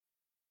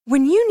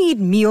When you need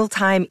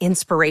mealtime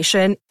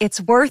inspiration,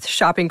 it's worth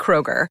shopping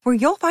Kroger, where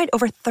you'll find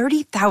over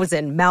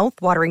 30,000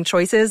 mouth-watering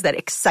choices that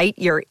excite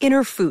your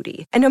inner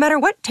foodie. And no matter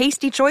what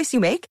tasty choice you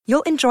make,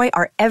 you'll enjoy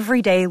our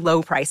everyday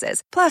low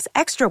prices, plus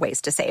extra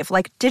ways to save,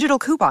 like digital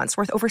coupons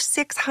worth over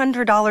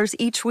 $600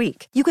 each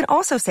week. You can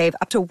also save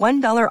up to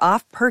 $1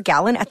 off per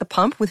gallon at the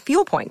pump with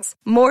fuel points.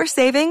 More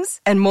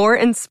savings and more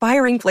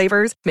inspiring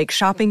flavors make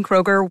shopping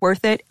Kroger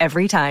worth it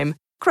every time.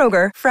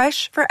 Kroger,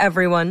 fresh for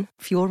everyone.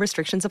 Fuel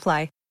restrictions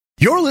apply.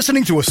 You're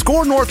listening to a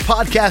Score North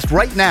podcast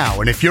right now,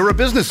 and if you're a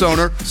business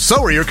owner,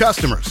 so are your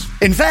customers.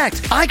 In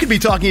fact, I could be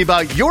talking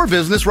about your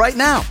business right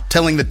now,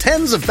 telling the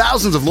tens of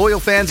thousands of loyal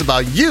fans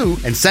about you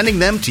and sending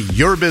them to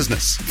your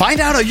business. Find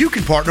out how you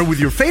can partner with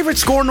your favorite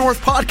Score North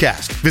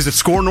podcast. Visit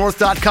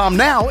scorenorth.com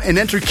now and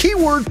enter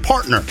keyword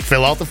partner.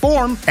 Fill out the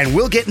form, and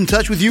we'll get in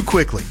touch with you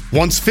quickly.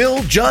 Once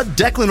Phil, Judd,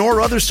 Declan, or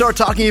others start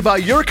talking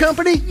about your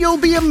company, you'll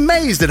be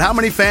amazed at how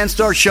many fans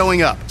start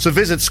showing up. So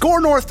visit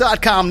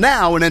scorenorth.com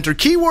now and enter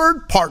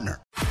keyword partner.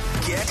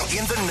 Get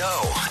in the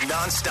know.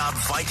 Non-stop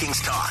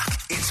Vikings talk.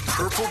 It's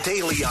Purple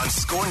Daily on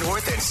Score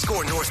North and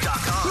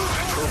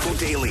ScoreNorth.com. Purple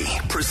Daily,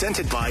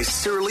 presented by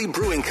Surly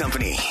Brewing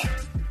Company.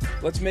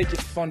 Let's make it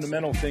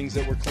fundamental things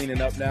that we're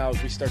cleaning up now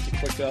as we start to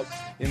click up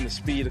in the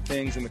speed of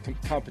things and the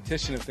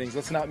competition of things.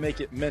 Let's not make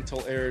it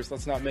mental errors.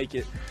 Let's not make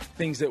it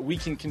things that we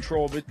can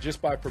control, but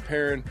just by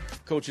preparing,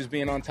 coaches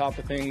being on top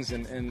of things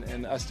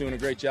and us doing a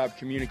great job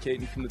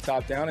communicating from the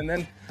top down. And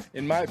then,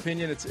 in my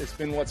opinion, it's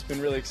been what's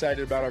been really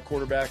excited about our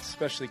quarterbacks,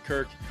 especially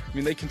Kirk. I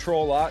mean, they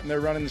control a lot, and they're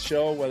running the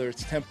show, whether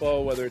it's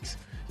tempo, whether it's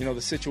the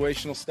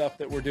situational stuff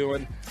that we're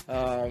doing.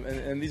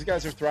 And these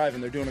guys are thriving.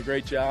 They're doing a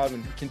great job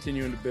and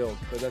continuing to build.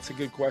 But that's a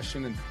good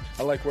question, and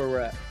I like where we're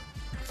at.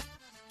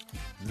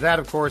 That,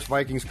 of course,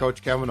 Vikings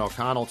coach Kevin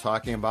O'Connell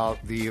talking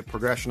about the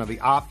progression of the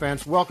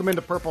offense. Welcome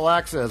into Purple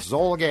Access,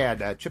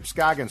 Zolgad, Chip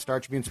Scoggin,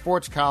 Star Tribune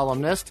sports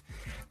columnist,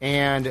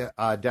 and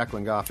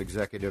Declan Goff,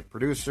 executive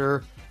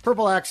producer.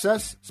 Purple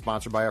Access,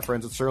 sponsored by our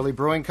friends at Surly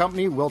Brewing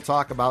Company. We'll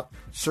talk about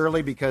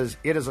Surly because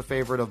it is a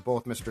favorite of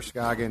both Mr.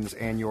 Scoggins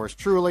and yours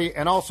truly,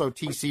 and also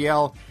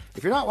TCL.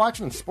 If you're not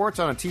watching sports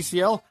on a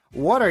TCL,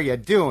 what are you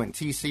doing?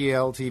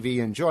 TCL TV.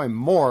 Enjoy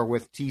more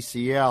with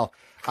TCL.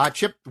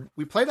 Chip,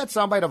 we played that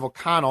soundbite of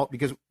O'Connell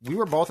because we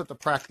were both at the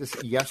practice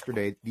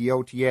yesterday, the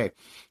OTA.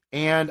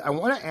 And I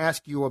want to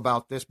ask you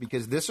about this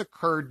because this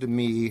occurred to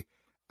me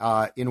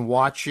in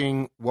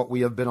watching what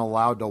we have been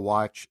allowed to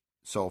watch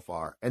so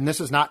far. And this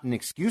is not an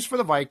excuse for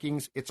the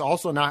Vikings. It's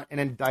also not an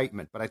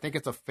indictment, but I think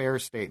it's a fair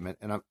statement,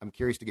 and I'm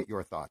curious to get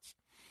your thoughts.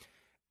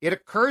 It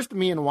occurs to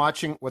me in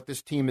watching what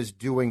this team is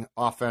doing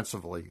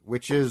offensively,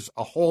 which is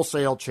a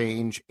wholesale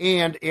change,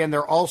 and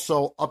they're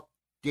also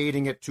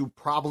updating it to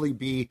probably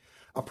be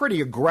a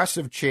pretty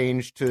aggressive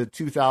change to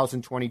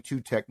 2022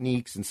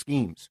 techniques and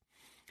schemes.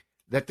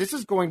 That this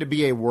is going to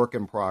be a work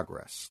in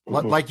progress.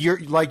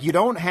 Mm-hmm. You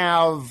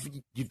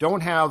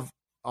don't have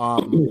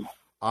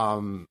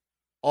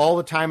all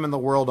the time in the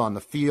world on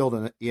the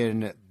field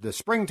in the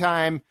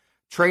springtime.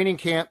 Training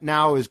camp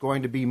now is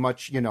going to be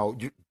much,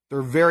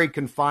 they're very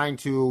confined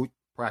to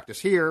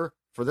practice here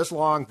for this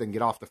long, then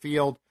get off the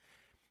field.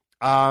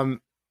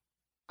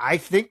 I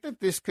think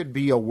that this could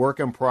be a work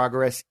in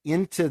progress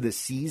into the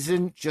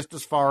season, just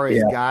as far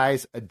as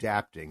guys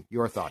adapting.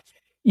 Your thoughts?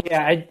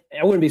 Yeah, I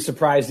wouldn't be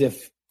surprised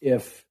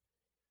if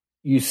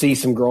you see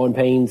some growing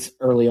pains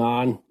early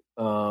on,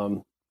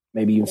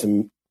 maybe even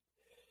some,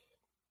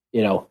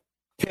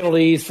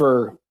 penalties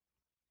for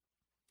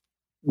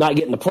not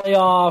getting the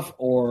playoff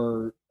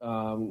or,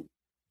 so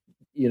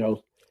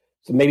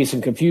maybe some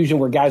confusion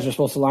where guys are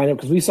supposed to line up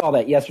because we saw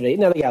that yesterday.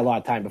 Now they got a lot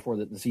of time before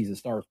the season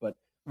starts, but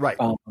right.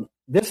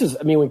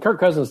 When Kirk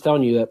Cousins is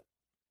telling you that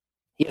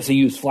he has to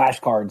use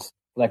flashcards,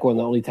 like one of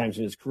the only times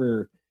in his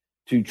career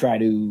to try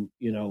to,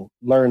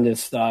 learn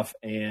this stuff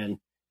and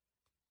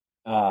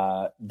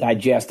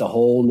digest a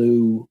whole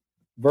new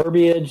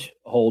verbiage,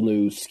 a whole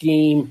new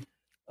scheme.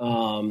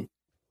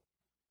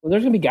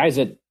 There's going to be guys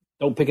that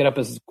don't pick it up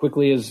as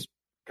quickly as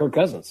Kirk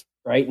Cousins,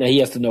 right? Now, he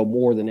has to know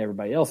more than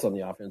everybody else on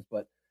the offense,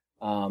 but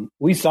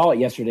we saw it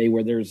yesterday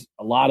where there's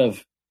a lot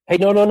of, hey,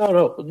 no,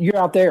 you're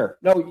out there.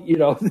 No,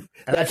 And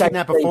I've seen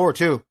that before,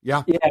 too.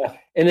 Yeah. Yeah.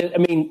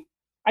 And,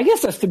 I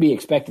guess that's to be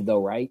expected,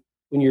 though, right?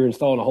 When you're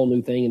installing a whole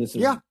new thing, and this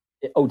is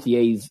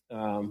OTAs,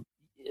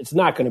 it's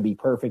not going to be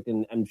perfect,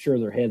 and I'm sure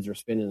their heads are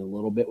spinning a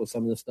little bit with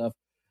some of this stuff.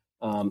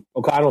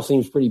 O'Connell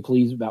seems pretty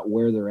pleased about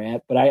where they're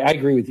at, but I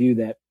agree with you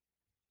that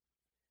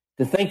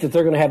to think that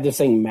they're going to have this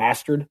thing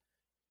mastered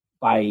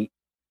by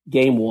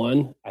game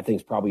one, I think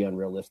is probably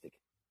unrealistic.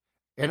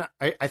 And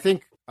I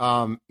think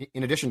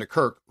in addition to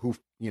Kirk, who,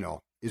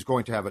 is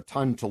going to have a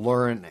ton to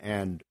learn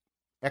and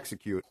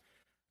execute,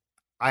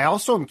 I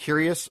also am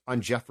curious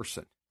on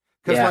Jefferson.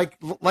 Because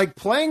like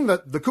playing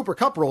the Cooper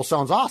Kupp role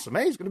sounds awesome.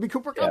 Hey, he's going to be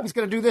Cooper Kupp. Yeah. He's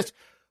going to do this.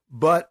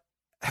 But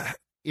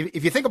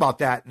if you think about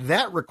that,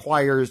 that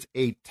requires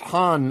a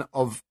ton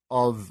of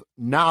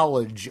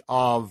knowledge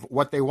of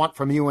what they want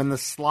from you in the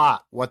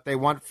slot, what they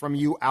want from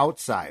you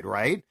outside,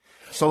 right?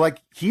 So,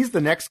 he's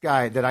the next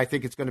guy that I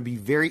think it's going to be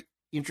very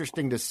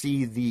interesting to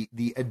see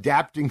the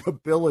adapting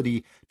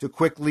ability to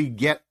quickly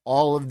get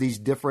all of these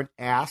different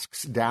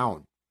asks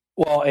down.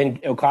 Well, and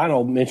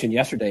O'Connell mentioned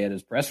yesterday at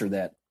his presser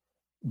that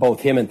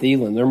both him and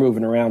Thielen, they're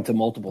moving around to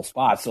multiple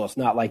spots. So it's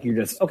not like you're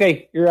just,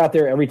 okay, you're out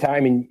there every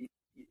time and,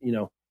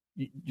 you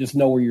just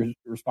know where your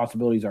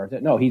responsibilities are.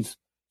 No, he's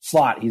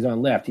slot, he's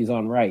on left, he's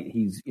on right.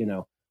 He's,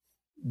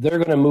 they're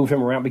going to move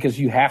him around because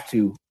you have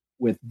to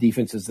with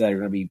defenses that are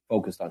going to be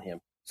focused on him.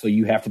 So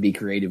you have to be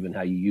creative in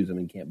how you use him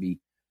and can't be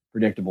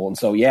predictable. And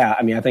so,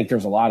 I think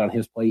there's a lot on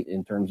his plate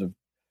in terms of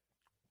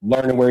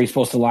learning where he's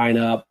supposed to line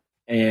up.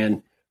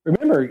 And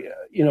remember,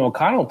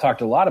 O'Connell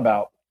talked a lot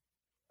about,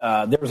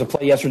 there was a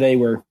play yesterday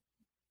where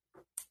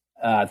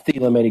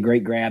Thielen made a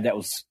great grab. That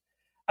was,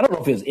 I don't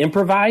know if it was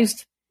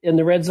improvised in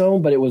the red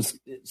zone, but it was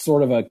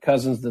sort of a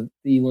Cousins to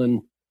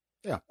Thielen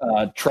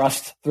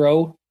trust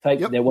throw type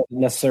that wasn't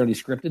necessarily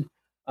scripted.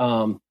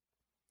 And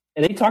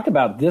they talked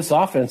about this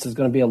offense is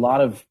going to be a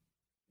lot of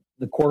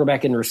the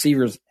quarterback and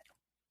receivers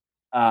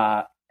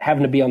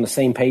having to be on the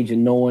same page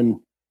and knowing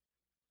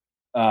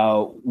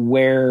how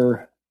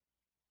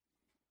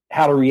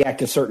to react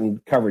to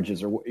certain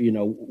coverages or,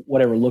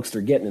 whatever looks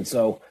they're getting. And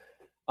so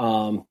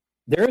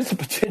there is a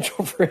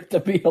potential for it to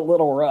be a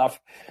little rough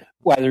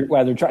while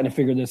they're trying to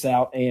figure this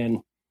out and,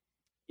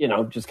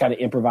 just kind of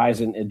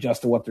improvise and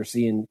adjust to what they're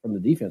seeing from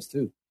the defense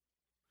too.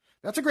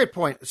 That's a great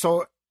point.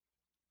 So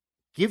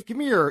give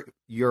me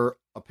your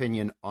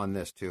opinion on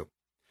this too.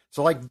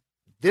 So like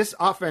this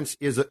offense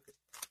is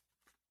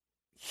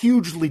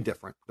hugely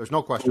different. There's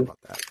no question about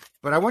that.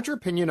 But I want your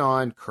opinion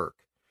on Kirk.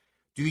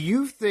 Do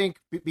you think,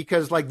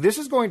 because like this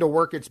is going to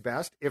work its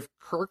best if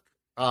Kirk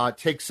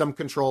takes some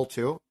control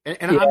too? And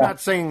I'm not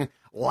saying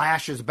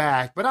lashes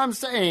back, but I'm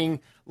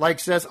saying like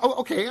says, oh,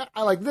 okay,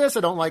 I like this.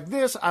 I don't like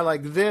this. I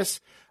like this.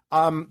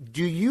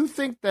 Do you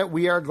think that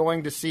we are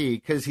going to see,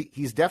 because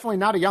he's definitely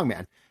not a young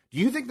man, do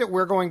you think that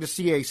we're going to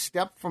see a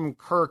step from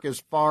Kirk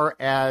as far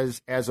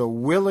as a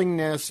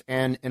willingness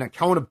and an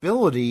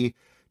accountability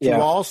to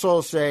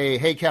also say,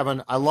 hey,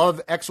 Kevin, I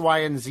love X, Y,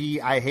 and Z.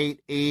 I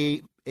hate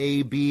A,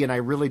 B, and I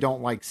really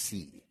don't like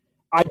C?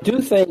 I do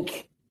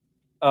think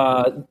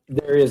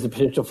there is the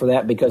potential for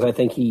that because I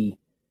think he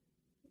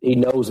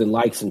knows and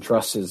likes and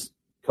trusts his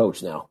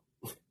coach now.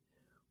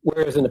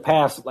 Whereas in the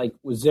past, like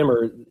with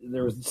Zimmer,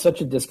 there was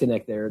such a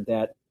disconnect there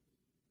that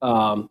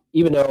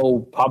even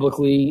though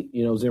publicly,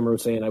 Zimmer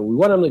was saying, we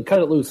want him to cut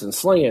it loose and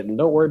sling it and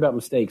don't worry about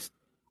mistakes.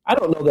 I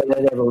don't know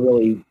that ever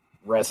really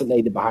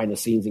resonated behind the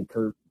scenes and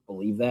Kirk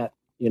believed that,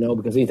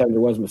 because anytime there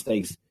was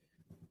mistakes,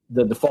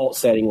 the default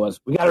setting was,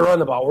 we got to run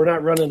the ball. We're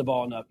not running the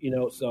ball enough,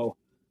 So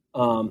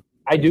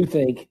I do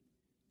think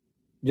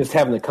just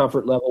having the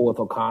comfort level with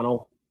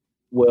O'Connell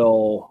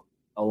will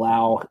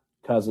allow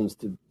Cousins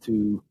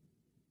to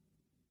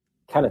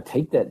kind of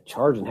take that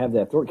charge and have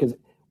that authority. Because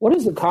what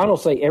does O'Connell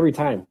say every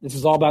time? This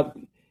is all about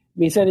 –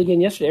 he said it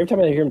again yesterday. Every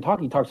time I hear him talk,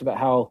 he talks about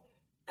how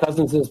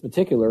Cousins in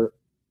particular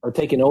are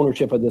taking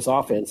ownership of this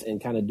offense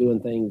and kind of doing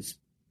things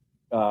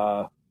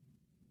the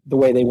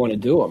way they want to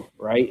do them,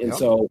 right? And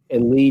so –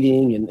 and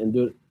leading and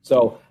doing –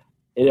 so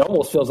it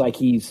almost feels like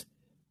he's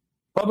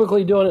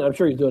publicly doing it. I'm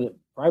sure he's doing it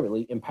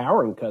privately,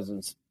 empowering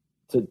Cousins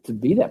to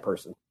be that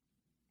person.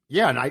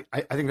 Yeah, and I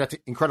think that's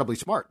incredibly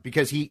smart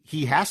because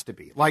he has to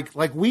be. Like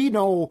we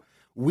know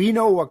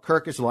what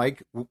Kirk is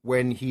like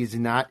when he's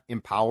not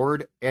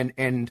empowered,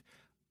 and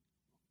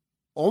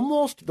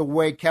almost the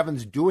way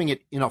Kevin's doing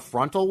it in a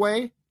frontal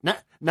way,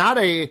 not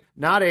a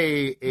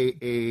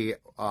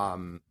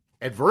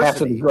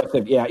adversity.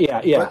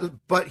 Yeah.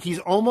 But he's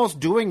almost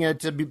doing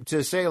it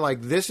to say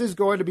like this is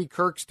going to be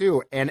Kirk's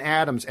too, and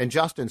Adams and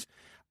Justin's.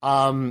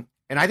 And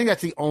I think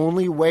that's the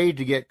only way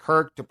to get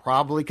Kirk to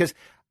probably, because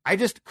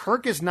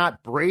Kirk is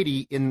not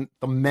Brady in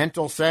the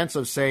mental sense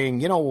of saying,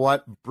 you know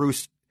what,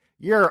 Bruce,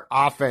 your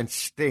offense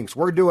stinks.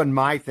 We're doing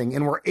my thing,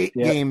 and we're 8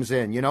 games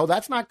in.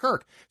 That's not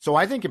Kirk. So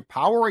I think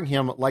empowering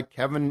him like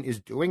Kevin is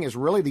doing is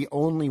really the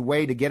only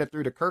way to get it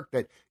through to Kirk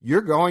that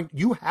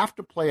you have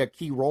to play a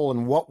key role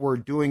in what we're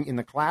doing in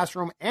the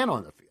classroom and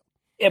on the field.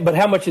 Yeah, but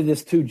how much of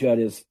this too, Judd,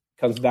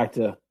 comes back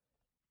to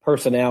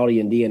personality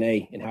and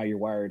DNA and how you're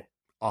wired?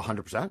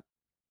 100%.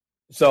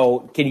 So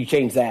can you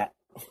change that?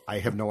 I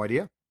have no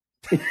idea.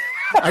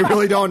 I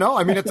really don't know.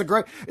 I mean,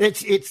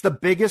 it's the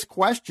biggest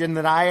question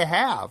that I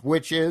have,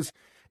 which is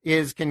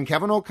can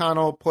Kevin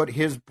O'Connell put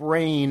his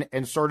brain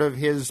and sort of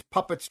his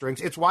puppet strings?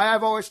 It's why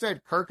I've always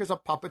said Kirk is a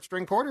puppet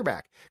string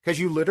quarterback, because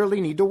you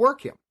literally need to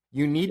work him.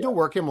 You need to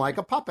work him like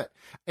a puppet.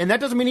 And that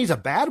doesn't mean he's a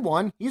bad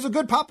one. He's a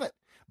good puppet.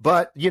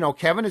 But,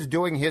 Kevin is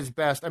doing his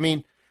best. I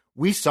mean,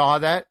 we saw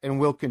that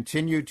and will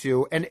continue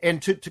to.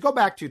 And to go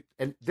back to,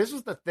 and this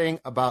is the thing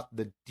about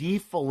the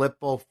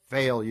DeFilippo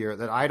failure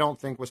that I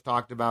don't think was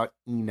talked about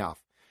enough.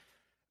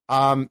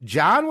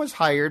 John was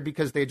hired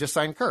because they just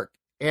signed Kirk.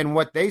 And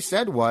what they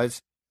said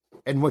was,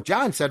 and what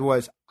John said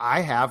was, I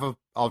have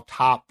a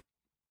top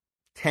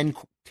 10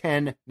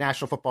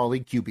 National Football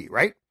League QB,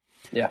 right?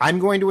 Yeah. I'm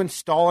going to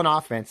install an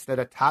offense that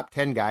a top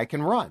 10 guy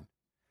can run.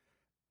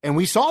 And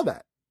we saw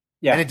that.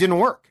 Yeah. And it didn't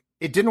work.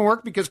 It didn't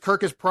work because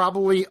Kirk is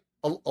probably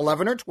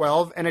 11 or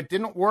 12, and it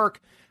didn't work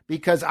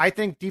because I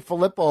think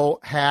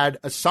DiFilippo had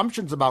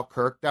assumptions about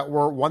Kirk that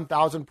were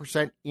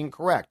 1,000%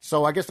 incorrect.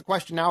 So I guess the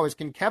question now is,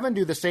 can Kevin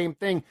do the same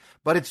thing,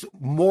 but it's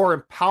more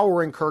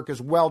empowering Kirk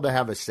as well to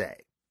have a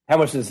say? How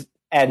much does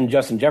adding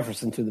Justin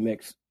Jefferson to the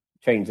mix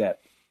change that?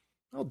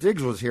 Well,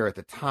 Diggs was here at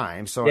the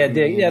time, so yeah,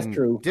 that's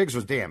true. Diggs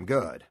was damn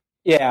good.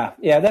 Yeah,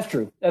 that's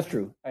true. That's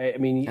true. I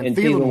mean, and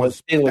Thielen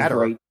was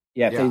great.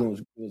 Yeah,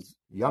 Thielen was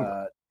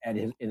younger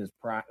in his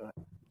prime.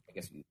 I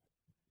guess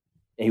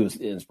he was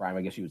in his prime.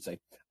 I guess you would say.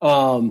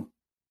 I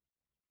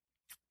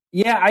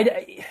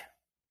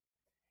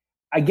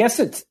guess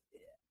it's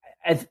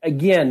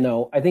again.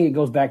 No, I think it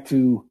goes back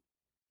to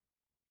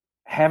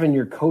having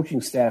your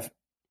coaching staff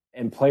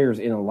and players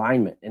in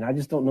alignment, and I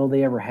just don't know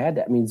they ever had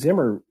that. I mean,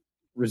 Zimmer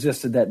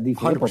resisted that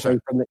defensive play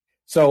from the.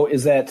 So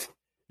is that?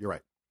 You're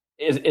right.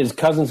 Is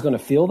Cousins going to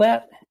feel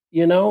that?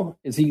 You know,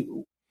 is he?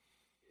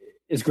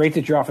 It's great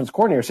that your offense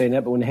coordinator is saying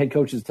that, but when the head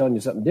coach is telling you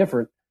something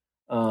different,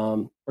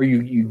 or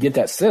you get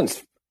that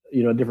sense,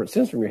 a different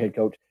sense from your head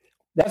coach.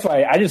 That's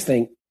why I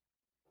think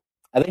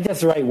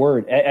that's the right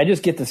word. I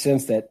just get the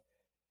sense that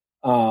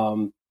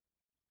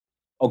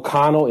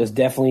O'Connell is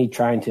definitely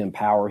trying to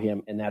empower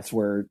him, and that's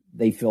where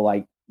they feel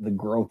like the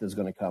growth is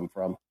going to come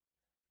from,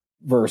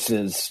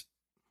 versus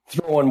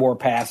throwing more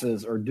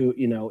passes or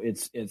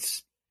it's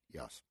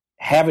yes.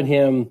 Having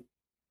him,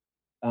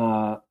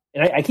 and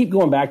I keep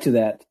going back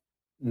to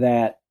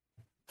that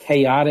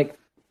chaotic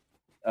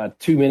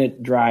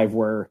 2-minute drive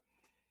where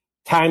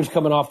time's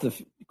coming off the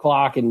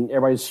clock and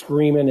everybody's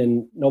screaming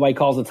and nobody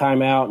calls a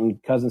timeout,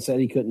 and Cousins said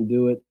he couldn't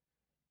do it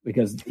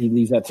because he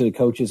leaves that to the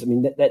coaches. I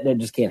mean, that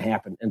just can't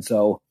happen. And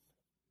so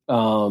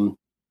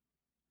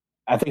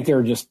I think there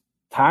are just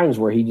times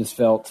where he just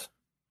felt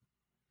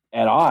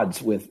at odds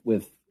with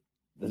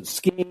the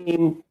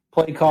scheme,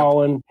 play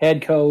calling,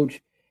 head coach.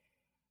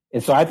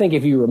 And so I think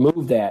if you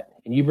remove that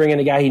and you bring in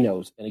a guy he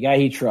knows and a guy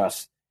he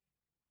trusts,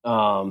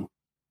 and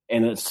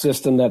a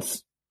system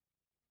that's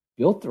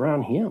built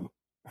around him,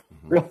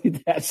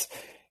 really, that's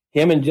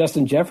him and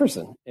Justin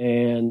Jefferson.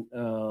 And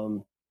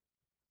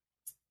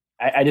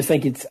I just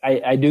think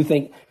I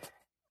think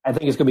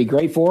it's going to be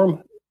great for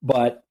him.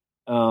 But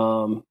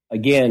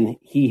again,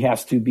 he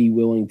has to be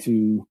willing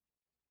to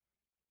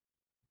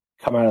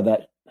come out of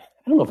that.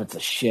 I don't know if it's a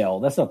shell.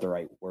 That's not the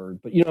right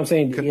word, but you know what I'm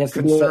saying? He has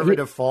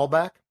conservative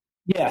fallback?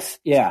 Yes,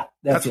 yeah.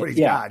 That's what he's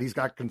got. He's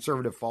got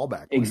conservative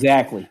fallback.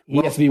 Exactly. He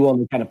has to be willing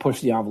to kind of push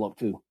the envelope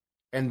too.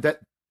 And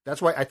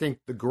that's why I think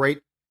the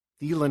great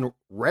Thielen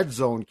red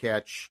zone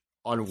catch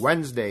on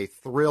Wednesday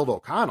thrilled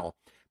O'Connell,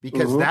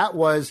 because that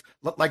was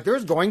like,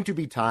 there's going to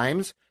be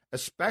times,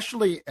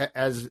 especially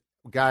as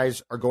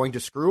guys are going to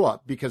screw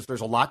up, because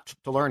there's a lot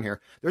to learn here.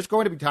 There's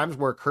going to be times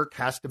where Kirk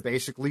has to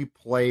basically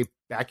play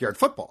backyard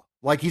football.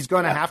 Like, he's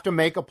going to have to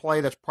make a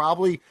play that's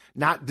probably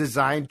not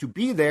designed to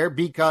be there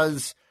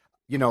because,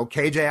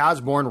 KJ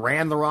Osborne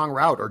ran the wrong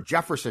route, or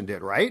Jefferson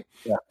did, right?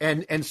 Yeah.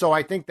 And so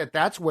I think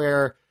that's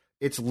where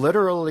it's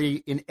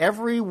literally in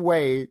every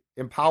way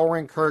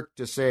empowering Kirk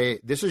to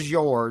say, this is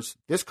yours.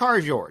 This car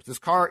is yours. This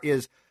car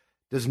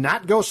does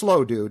not go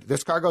slow, dude.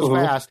 This car goes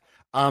fast.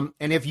 And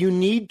if you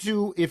need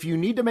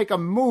to make a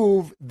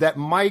move that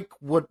Mike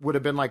would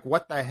have been like,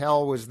 what the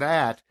hell was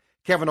that?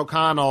 Kevin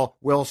O'Connell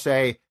will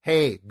say,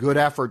 hey, good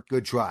effort,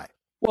 good try.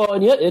 Well,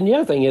 and the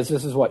other thing is,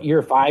 this is what,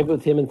 year 5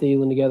 with him and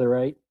Thielen together,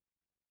 right?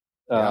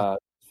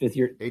 Fifth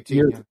year,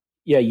 18,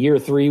 year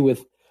 3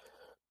 with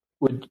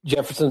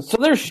Jefferson. So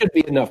there should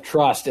be enough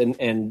trust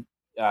and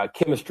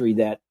chemistry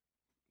that,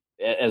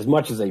 as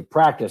much as they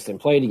practice and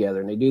play together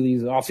and they do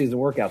these off-season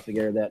workouts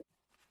together, that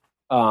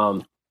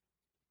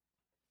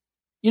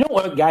you don't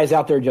want guys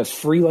out there just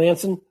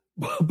freelancing,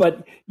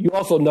 but you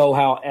also know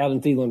how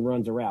Adam Thielen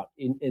runs a route.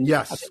 And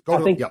yes,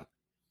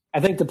 I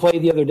think the play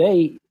the other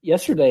day,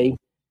 yesterday,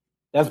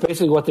 that's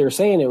basically what they were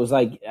saying. It was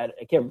like, I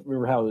can't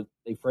remember how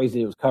they phrased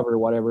it. It was covered or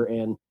whatever.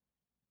 And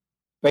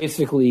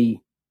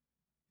basically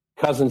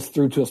Cousins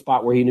threw to a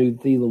spot where he knew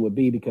Thielen would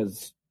be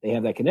because they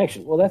have that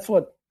connection. Well, that's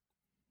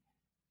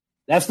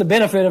the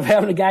benefit of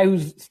having a guy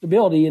who's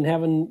stability and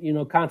having,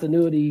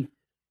 continuity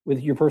with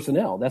your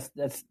personnel.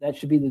 That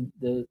should be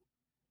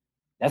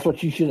that's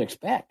what you should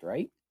expect,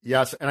 right?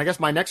 Yes. And I guess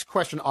my next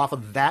question off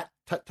of that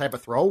type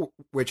of throw,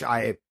 which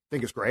I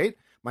think is great.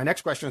 My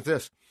next question is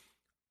this.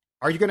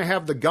 Are you going to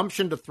have the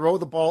gumption to throw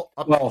the ball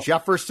up to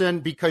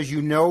Jefferson because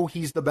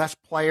he's the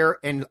best player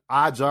and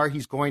odds are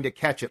he's going to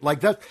catch it?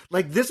 Like that,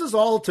 this is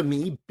all, to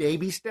me,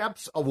 baby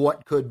steps of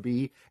what could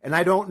be. And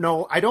I don't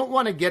know. I don't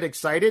want to get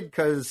excited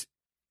because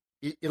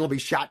it'll be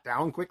shot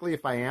down quickly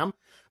if I am.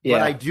 Yeah.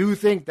 But I do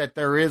think that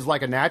there is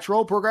like a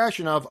natural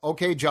progression of,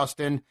 okay,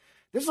 Justin,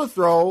 this is a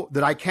throw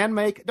that I can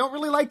make. Don't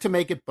really like to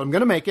make it, but I'm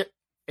going to make it.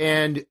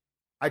 And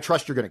I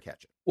trust you're going to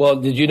catch it. Well,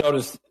 did you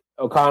notice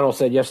O'Connell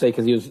said yesterday,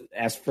 because he was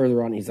asked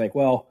further on, he's like,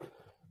 well,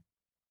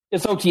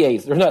 it's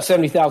OTAs. There's not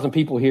 70,000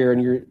 people here,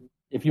 and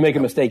if you make a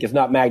mistake, it's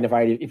not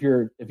magnified. If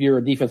you're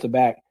a defensive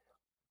back,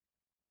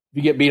 if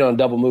you get beat on a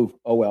double move,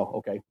 oh well,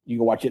 okay, you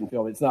can watch it and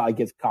film it. It's not like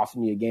it's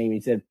costing you a game.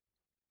 He said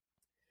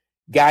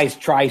guys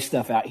try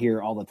stuff out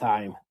here all the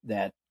time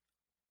that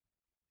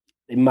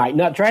they might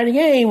not try in a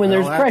game when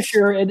there's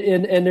pressure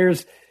and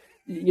there's,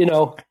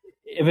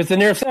 if it's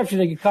an interception,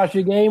 it could cost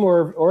you a game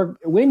or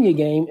win you a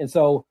game. And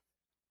so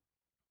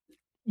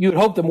you would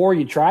hope the more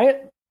you try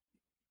it,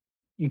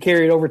 you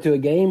carry it over to a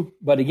game.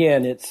 But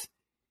again,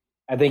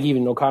 I think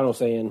even O'Connell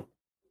saying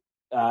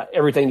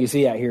everything you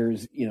see out here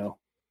is,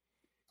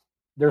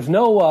 there's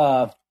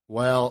no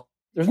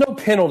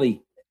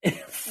penalty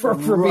for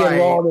being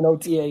wrong in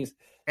OTAs.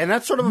 And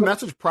that's sort of a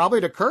message probably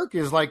to Kirk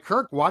is like,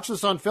 Kirk, watch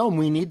this on film.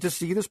 We need to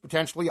see this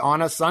potentially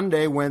on a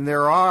Sunday when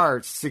there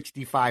are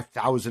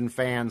 65,000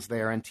 fans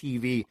there on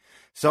TV.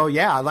 So,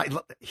 yeah, like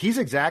he's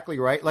exactly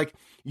right. Like,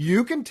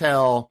 you can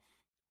tell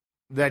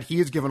that he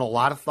has given a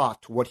lot of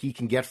thought to what he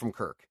can get from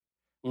Kirk.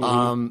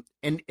 Mm-hmm.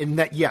 And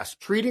that, yes,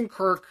 treating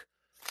Kirk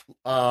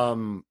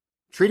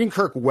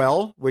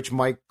well, which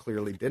Mike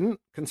clearly didn't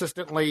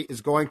consistently,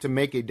 is going to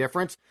make a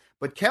difference.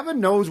 But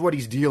Kevin knows what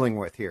he's dealing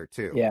with here,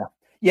 too. Yeah.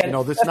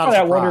 Yeah, this is not a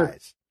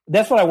surprise.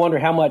 That's what I wonder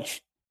how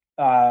much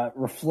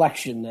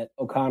reflection that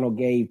O'Connell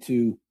gave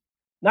to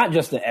not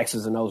just the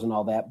X's and O's and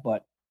all that,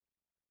 but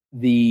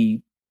the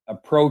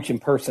approach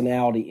and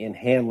personality and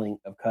handling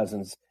of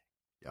Cousins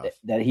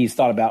that he's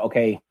thought about.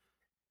 Okay,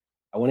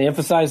 I want to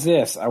emphasize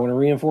this. I want to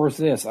reinforce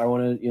this. I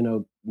want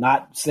to,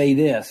 not say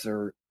this.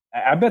 Or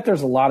I bet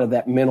there's a lot of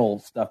that mental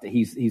stuff that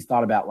he's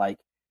thought about, like,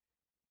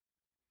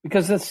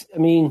 because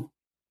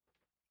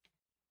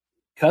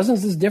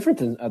Cousins is different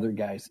than other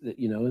guys.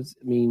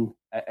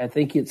 I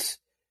think it's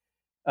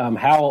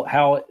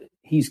how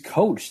he's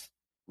coached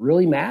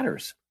really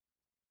matters.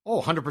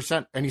 Oh,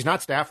 100%. And he's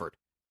not Stafford.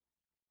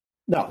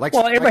 No.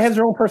 Everybody has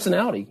their own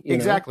personality.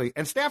 Exactly.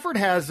 And Stafford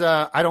has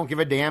I don't give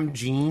a damn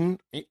gene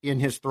in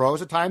his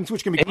throws at times,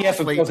 which can be he has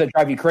some throws that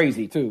drive you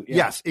crazy, too. Yeah.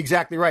 Yes,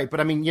 exactly right. But,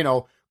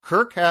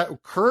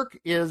 Kirk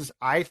is,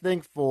 I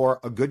think,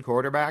 for a good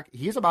quarterback,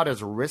 he's about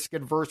as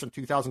risk-adverse in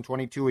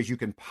 2022 as you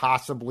can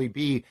possibly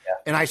be. Yeah.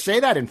 And I say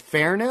that in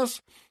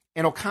fairness,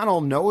 and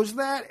O'Connell knows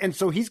that, and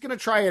so he's going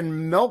to try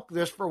and milk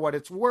this for what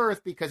it's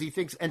worth because he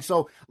thinks – and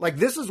so,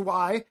 this is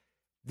why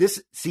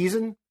this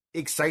season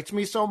excites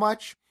me so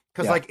much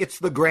because, it's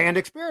the grand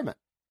experiment.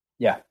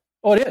 Yeah.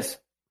 Oh, it is.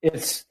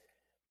 It's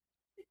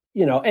 –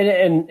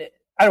 and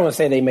I don't want to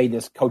say they made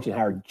this coaching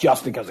hire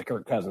just because of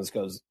Kirk Cousins,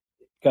 because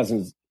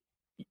Cousins –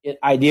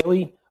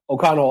 ideally,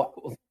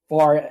 O'Connell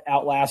far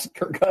outlasts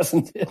Kirk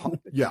Cousins.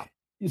 Yeah.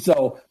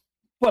 So,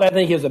 but I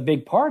think is a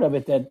big part of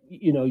it that,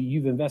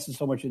 you've invested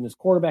so much in this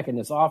quarterback and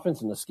this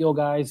offense and the skill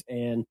guys,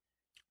 and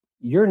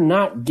you're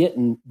not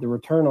getting the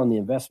return on the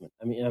investment.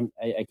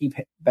 I keep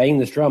banging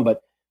this drum,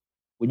 but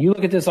when you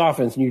look at this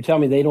offense and you tell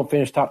me they don't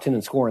finish top 10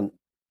 in scoring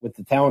with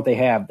the talent they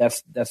have,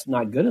 that's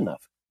not good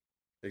enough.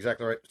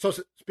 Exactly right. So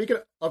speaking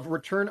of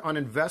return on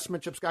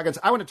investment, Chip Scoggins,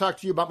 I want to talk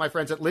to you about my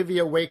friends at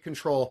Livea Weight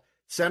Control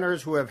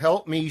Centers who have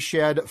helped me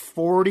shed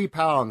 40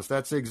 pounds.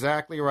 That's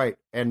exactly right.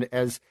 And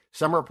as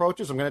summer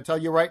approaches, I'm going to tell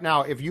you right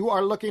now, if you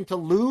are looking to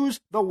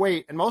lose the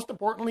weight and most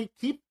importantly,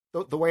 keep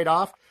the weight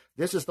off,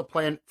 this is the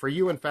plan for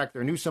you. In fact,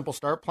 their new Simple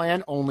Start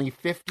plan, only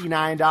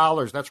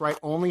 $59. That's right,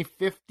 only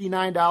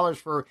 $59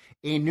 for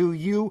a new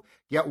you.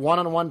 Get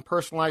one-on-one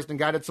personalized and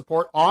guided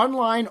support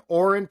online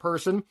or in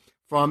person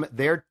from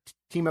their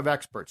team of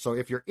experts. So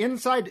if you're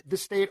inside the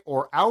state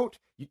or out,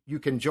 you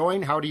can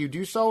join. How do you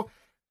do so?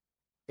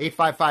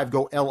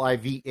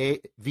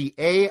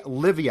 855-GO-LIVEA,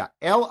 Livea,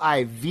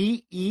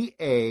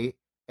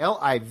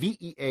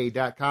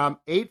 LIVEA.com,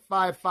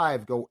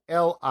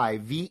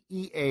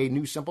 855-GO-LIVEA,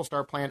 new Simple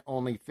Start plan,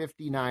 only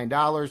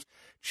 $59.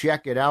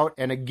 Check it out.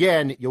 And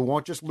again, you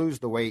won't just lose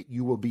the weight,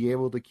 you will be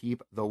able to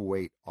keep the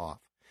weight off.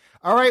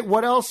 All right,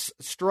 what else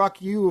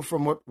struck you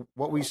from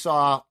what we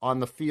saw on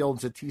the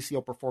fields at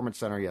TCO Performance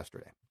Center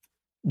yesterday?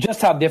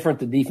 Just how different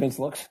the defense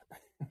looks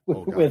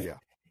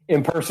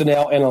in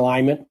personnel and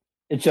alignment.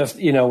 It's just,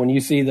 when you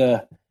see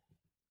the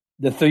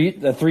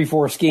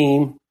 3-4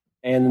 scheme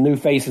and the new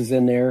faces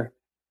in there,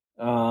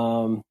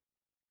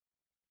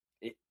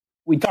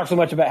 we talk so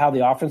much about how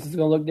the offense is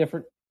going to look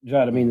different,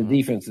 Judd. The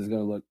defense is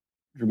going to look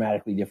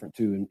dramatically different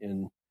too,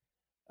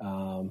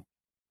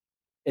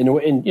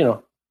 and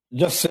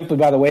just simply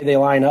by the way they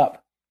line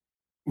up,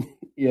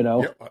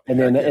 and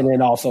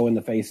then also in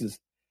the faces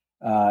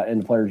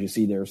and the players you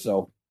see there.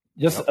 So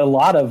just a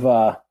lot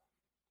of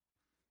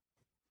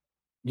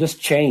just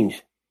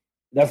change.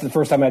 That's the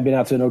first time I've been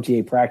out to an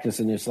OTA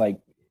practice, and it's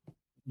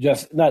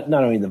just not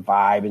only the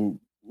vibe and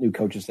new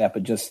coaching staff,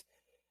 but just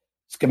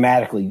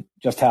schematically,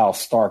 just how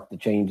stark the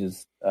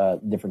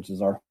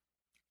differences are.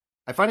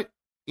 I find it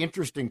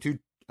interesting too,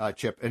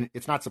 Chip, and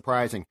it's not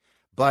surprising,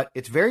 but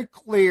it's very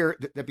clear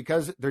that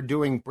because they're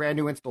doing brand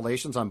new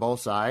installations on both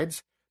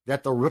sides,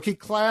 that the rookie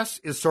class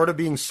is sort of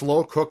being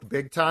slow cooked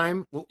big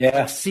time.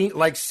 Yeah.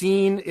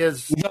 Scene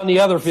is he's on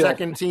the other field.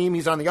 Second team,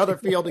 he's on the other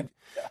field.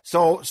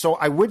 So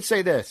I would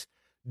say this.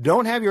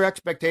 Don't have your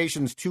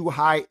expectations too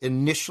high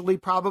initially,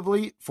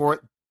 probably,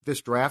 for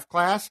this draft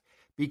class,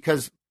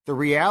 because the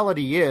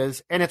reality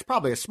is, and it's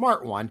probably a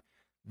smart one,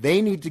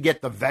 they need to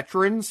get the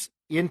veterans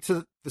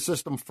into the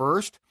system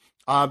first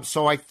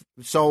So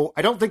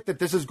I don't think that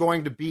this is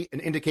going to be an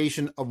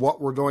indication of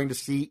what we're going to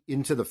see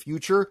into the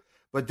future,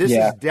 but this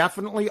is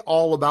definitely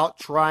all about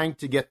trying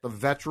to get the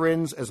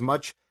veterans as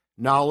much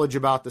knowledge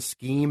about the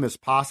scheme as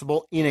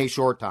possible in a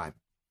short time.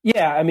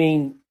 Yeah, I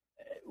mean,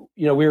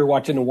 we were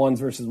watching the ones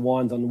versus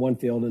ones on the one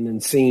field, and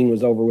then Scene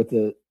was over with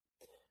the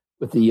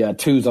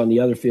twos on the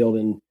other field,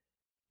 and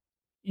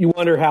you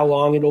wonder how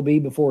long it'll be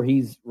before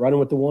he's running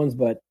with the ones,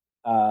 but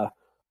they're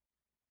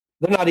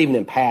not even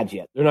in pads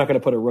yet. They're not going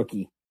to put a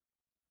rookie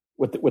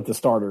with the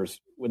starters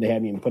when they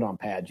haven't even put on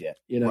pads yet,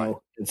 Right.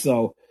 And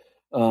so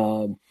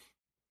O'Connell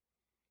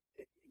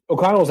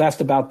was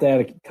asked about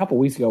that a couple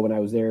weeks ago when I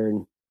was there,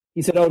 and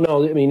he said, "Oh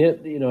no, I mean,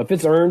 if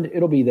it's earned,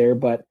 it'll be there."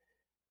 But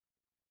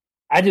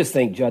I just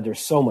think, Judd, there's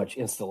so much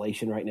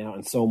installation right now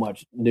and so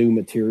much new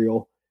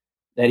material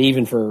that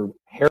even for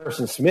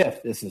Harrison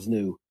Smith, this is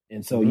new.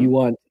 And so you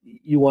want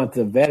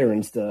the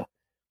veterans, the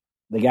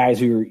guys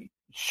who are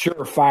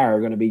surefire are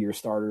going to be your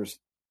starters,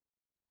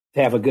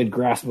 to have a good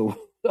grasp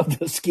of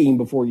the scheme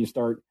before you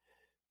start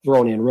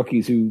throwing in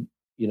rookies who,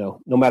 no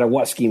matter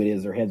what scheme it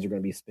is, their heads are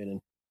going to be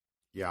spinning.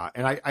 Yeah,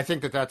 and I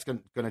think that's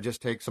going to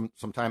just take some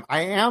time.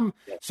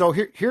 So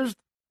here's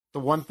the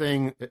one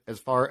thing as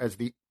far as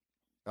the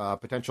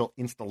potential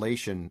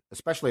installation,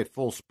 especially at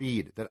full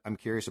speed, that I'm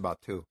curious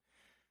about too.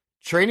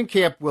 Training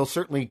camp will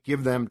certainly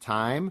give them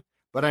time,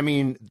 but I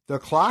mean, the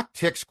clock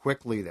ticks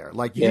quickly there.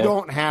 Like you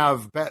don't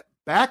have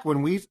back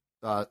when we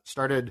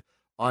started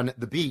on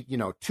the beat,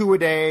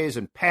 2-a-days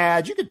and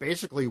pads, you could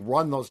basically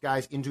run those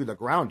guys into the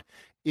ground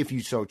if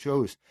you so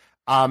chose.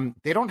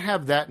 They don't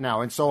have that now.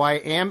 And so I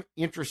am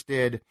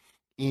interested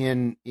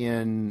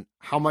in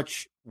how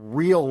much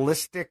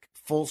realistic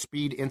full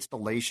speed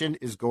installation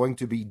is going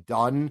to be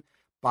done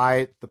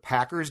by the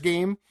Packers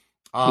game.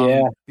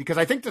 Because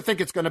I think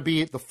it's going to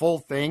be the full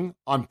thing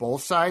on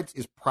both sides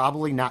is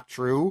probably not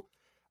true.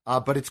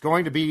 But it's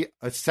going to be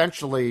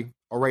essentially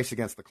a race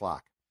against the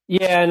clock.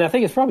 Yeah, and I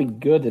think it's probably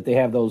good that they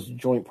have those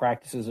joint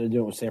practices they're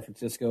doing with San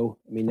Francisco.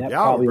 I mean, that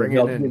probably bring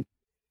in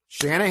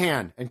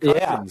Shanahan and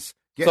Cousins.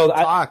 So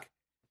I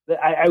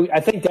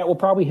think that will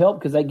probably help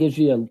because that gives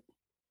you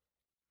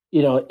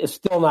it's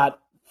still not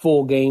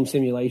full game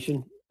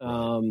simulation,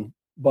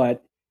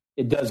 but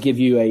it does give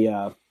you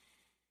a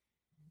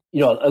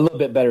little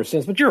bit better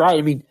sense. But you're right.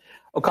 I mean,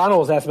 O'Connell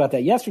was asked about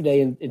that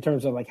yesterday in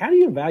terms of like, how do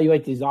you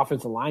evaluate these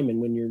offensive linemen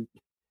when you're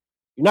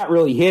not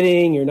really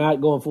hitting, you're not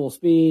going full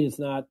speed. It's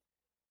not,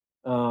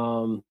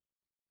 a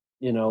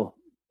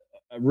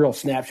real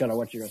snapshot of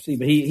what you're going to see.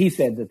 But he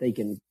said that they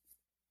can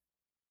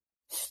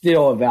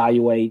still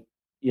evaluate,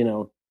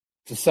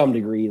 to some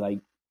degree, like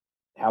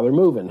how they're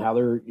moving, how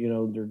they're,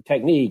 their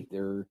technique,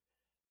 their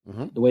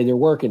the way they're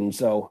working.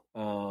 So,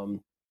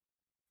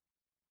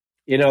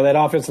 that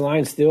offensive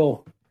line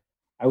still,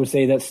 I would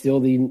say that's still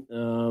the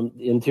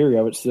interior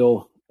of it.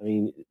 Still, I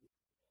mean,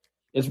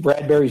 it's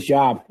Bradbury's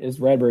job.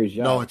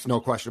 No, it's no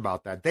question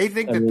about that. They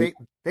think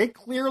they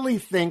clearly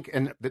think,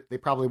 and they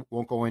probably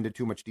won't go into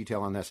too much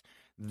detail on this.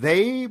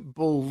 They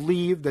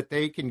believe that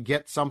they can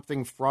get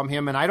something from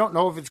him, and I don't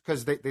know if it's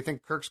because they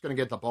think Kirk's going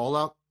to get the ball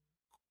out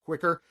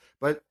quicker,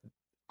 but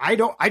I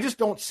just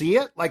don't see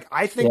it. Like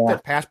I think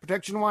that pass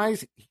protection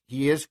wise,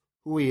 he is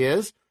who he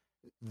is.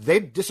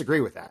 They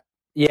disagree with that.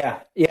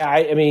 Yeah.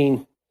 I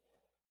mean,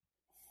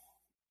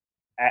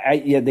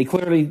 they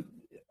clearly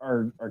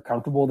are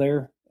comfortable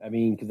there. I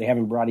mean, because they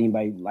haven't brought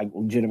anybody like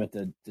legitimate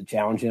to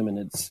challenge him,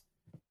 and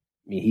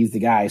he's the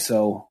guy.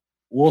 So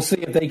we'll see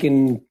if they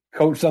can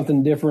coach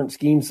something different,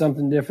 scheme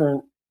something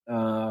different.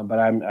 But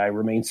I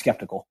remain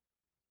skeptical.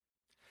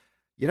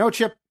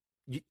 Chip,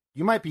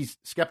 you might be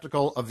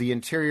skeptical of the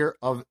interior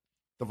of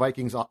the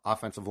Vikings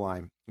offensive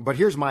line, but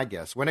here's my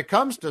guess: when it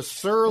comes to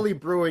Surly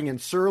Brewing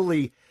and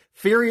Surly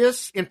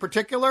Furious in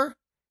particular,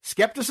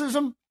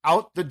 skepticism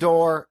out the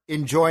door,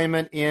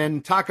 enjoyment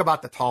in. Talk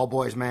about the tall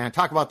boys, man.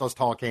 Talk about those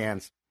tall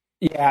cans.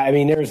 Yeah, I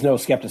mean, there's no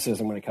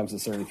skepticism when it comes to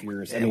Surly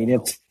Furious. I mean,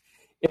 it's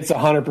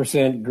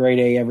 100% grade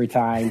A every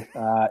time.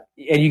 And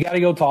you got to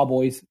go tall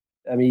boys.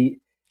 I mean,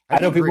 I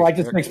know people like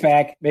the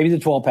 6-pack, maybe the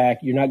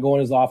 12-pack. You're not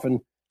going as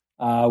often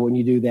when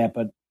you do that.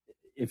 But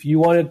if you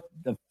wanted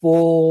the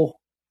full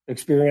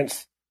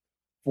experience,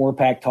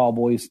 4-pack tall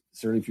boys,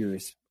 Surly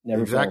Furious.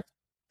 Never fails.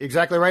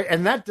 Exactly right.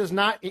 And that does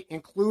not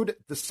include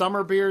the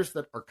summer beers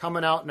that are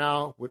coming out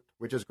now,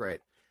 which is great.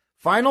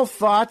 Final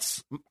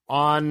thoughts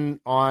on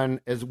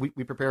as we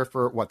prepare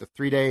for the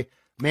 3-day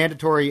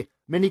mandatory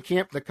mini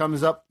camp that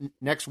comes up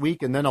next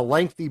week, and then a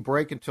lengthy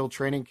break until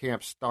training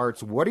camp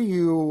starts. What are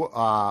you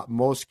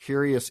most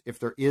curious if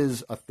there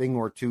is a thing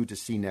or two to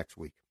see next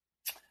week?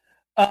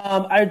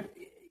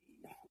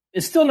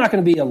 It's still not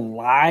going to be a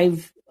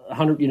live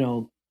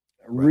 100,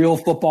 real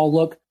football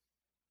look.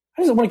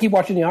 I just want to keep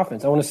watching the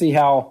offense. I want to see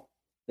how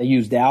they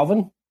use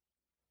Dalvin,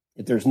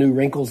 if there's new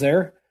wrinkles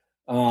there.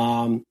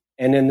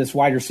 And then this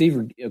wide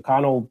receiver,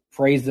 O'Connell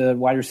praised the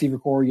wide receiver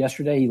core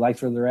yesterday. He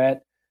likes where they're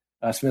at.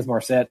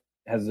 Smith-Marset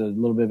has a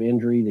little bit of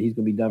injury that he's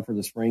going to be done for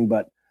the spring.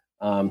 But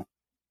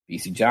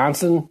B.C.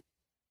 Johnson,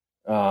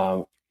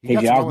 KJ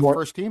Osborne,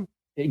 first team.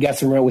 He got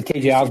some run with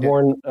KJ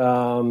Osborne.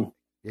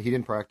 Yeah, he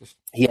didn't practice.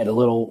 He had a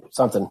little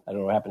something. I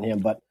don't know what happened to him,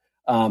 but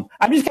I'm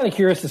just kind of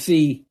curious to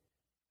see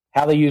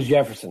how they use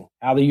Jefferson,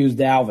 how they use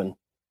Dalvin,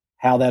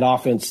 how that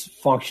offense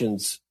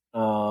functions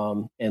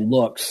and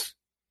looks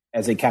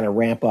as they kind of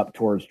ramp up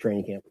towards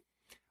training camp.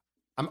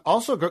 I'm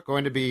also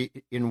going to be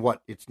in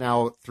it's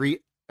now 3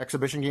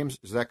 exhibition games.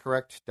 Is that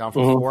correct? Down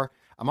from 4.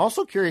 I'm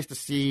also curious to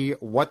see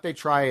what they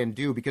try and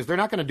do because they're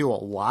not going to do a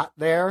lot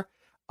there.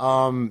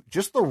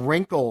 Just the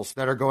wrinkles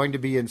that are going to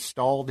be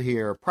installed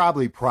here,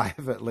 probably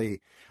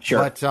privately. Sure.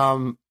 But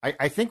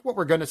I think what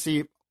we're going to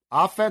see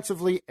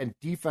offensively and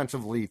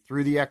defensively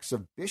through the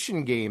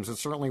exhibition games, and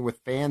certainly with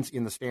fans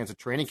in the stands at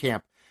training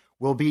camp,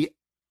 will be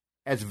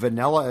as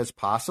vanilla as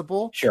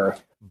possible. Sure.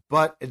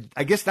 But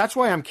I guess that's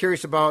why I'm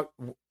curious about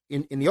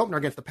in the opener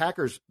against the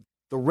Packers,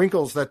 the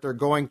wrinkles that they're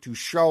going to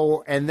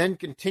show and then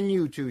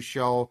continue to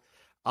show.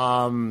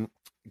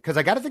 Because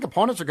I got to think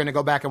opponents are going to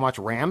go back and watch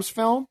Rams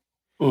film.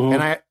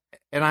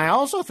 And I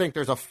also think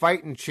there's a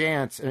fighting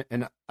chance,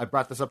 and I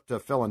brought this up to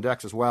Phil and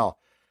Dex as well,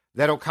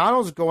 that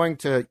O'Connell's going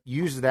to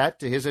use that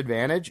to his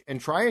advantage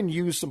and try and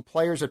use some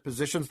players at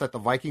positions that the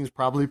Vikings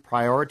probably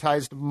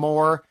prioritized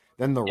more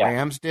than the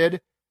Rams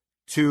did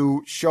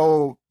to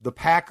show the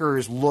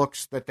Packers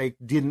looks that they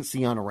didn't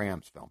see on a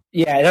Rams film.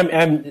 Yeah, and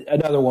I'm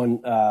another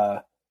one,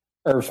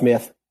 Irv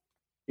Smith.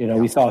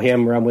 We saw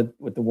him run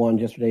with the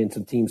ones yesterday and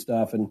some team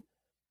stuff, and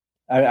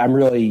I'm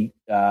really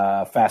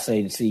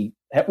fascinated to see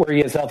where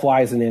he is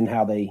health-wise and then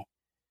how they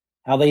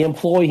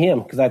employ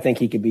him, because I think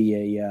he could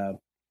be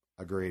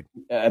Agreed.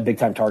 A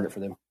big-time target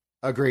for them.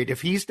 Agreed.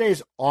 If he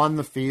stays on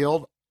the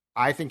field,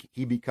 I think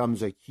he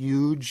becomes a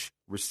huge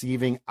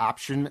receiving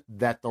option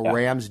that the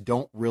Rams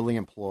don't really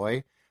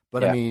employ.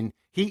 But, I mean,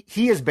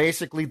 he is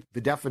basically the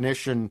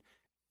definition,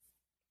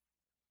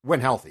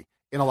 when healthy,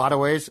 in a lot of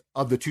ways,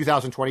 of the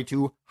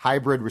 2022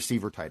 hybrid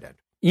receiver tight end.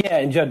 Yeah,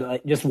 and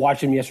Judd, just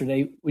watch him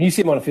yesterday. When you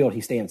see him on the field,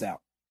 he stands out.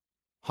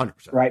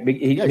 100%. Right?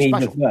 He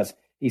just does.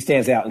 He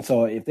stands out. And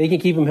so if they can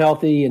keep him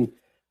healthy and,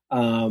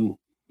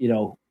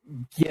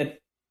 get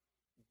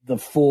the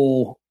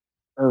full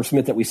Irv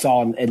Smith that we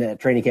saw in that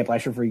training camp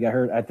last year before he got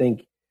hurt, I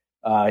think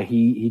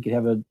he could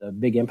have a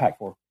big impact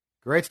for him.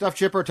 Great stuff,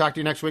 Chipper. Talk to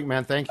you next week,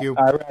 man. Thank you.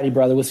 All righty,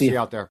 brother. We'll see you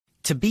out there.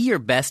 To be your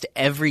best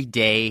every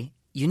day,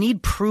 you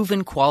need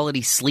proven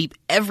quality sleep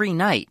every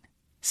night.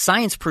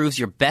 Science proves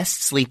your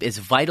best sleep is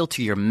vital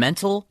to your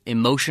mental,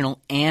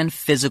 emotional, and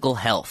physical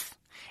health.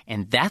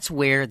 And that's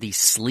where the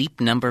Sleep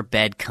Number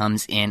bed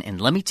comes in. And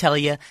let me tell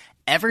you,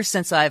 ever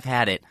since I've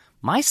had it,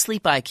 my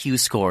sleep IQ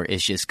score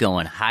is just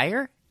going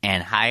higher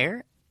and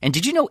higher. And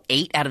did you know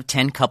 8 out of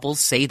 10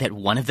 couples say that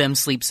one of them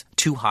sleeps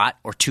too hot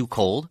or too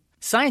cold?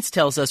 Science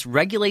tells us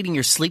regulating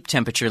your sleep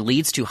temperature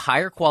leads to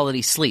higher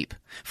quality sleep.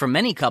 For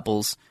many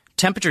couples,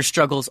 temperature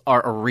struggles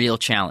are a real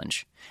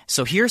challenge.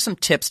 So here are some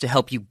tips to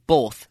help you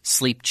both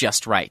sleep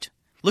just right.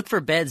 Look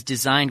for beds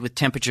designed with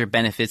temperature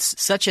benefits,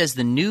 such as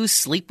the new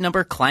Sleep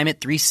Number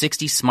Climate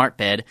 360 Smart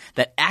Bed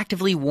that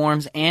actively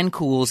warms and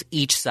cools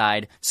each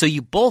side so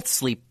you both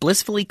sleep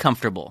blissfully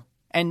comfortable.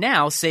 And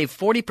now save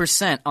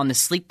 40% on the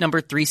Sleep Number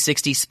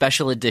 360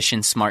 Special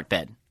Edition Smart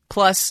Bed,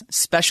 plus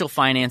special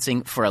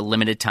financing for a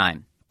limited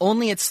time.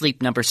 Only at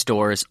Sleep Number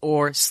stores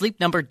or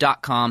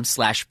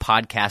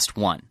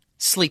sleepnumber.com/podcast1.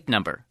 Sleep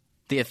Number,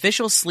 the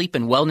official sleep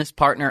and wellness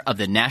partner of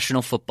the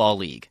National Football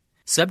League.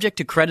 Subject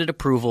to credit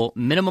approval,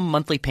 minimum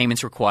monthly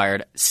payments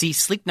required. See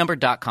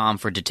sleepnumber.com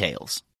for details.